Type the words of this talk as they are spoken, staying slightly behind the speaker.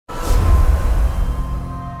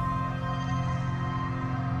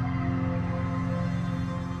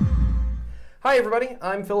Hi everybody,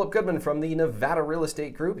 I'm Philip Goodman from the Nevada Real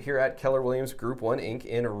Estate Group here at Keller Williams Group 1 Inc.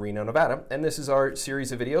 in Reno, Nevada, and this is our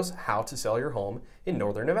series of videos, How to Sell Your Home in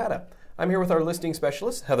Northern Nevada. I'm here with our listing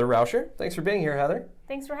specialist, Heather Rauscher. Thanks for being here, Heather.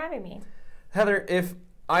 Thanks for having me. Heather, if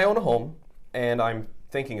I own a home and I'm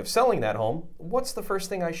thinking of selling that home, what's the first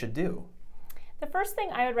thing I should do? The first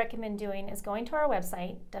thing I would recommend doing is going to our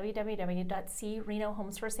website,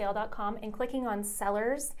 www.crenohomesforsale.com, and clicking on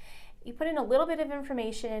Sellers. You put in a little bit of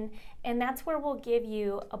information, and that's where we'll give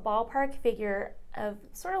you a ballpark figure of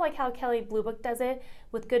sort of like how Kelley Blue Book does it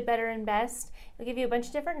with good, better, and best. It'll give you a bunch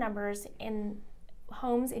of different numbers in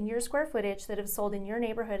homes in your square footage that have sold in your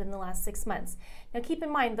neighborhood in the last 6 months. Now keep in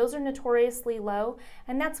mind, those are notoriously low,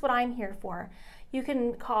 and that's what I'm here for. You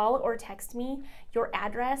can call or text me your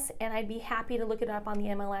address, and I'd be happy to look it up on the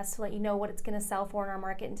MLS to let you know what it's going to sell for in our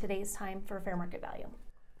market in today's time for fair market value.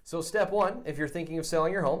 So step one, if you're thinking of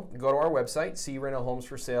selling your home, go to our website,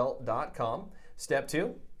 crenohomesforsale.com. Step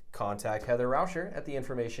two, contact Heather Rauscher at the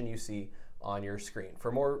information you see on your screen.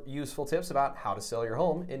 For more useful tips about how to sell your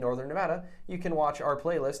home in Northern Nevada, you can watch our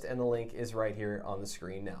playlist, and the link is right here on the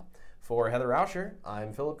screen now. For Heather Rauscher,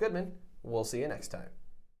 I'm Philip Goodman. We'll see you next time.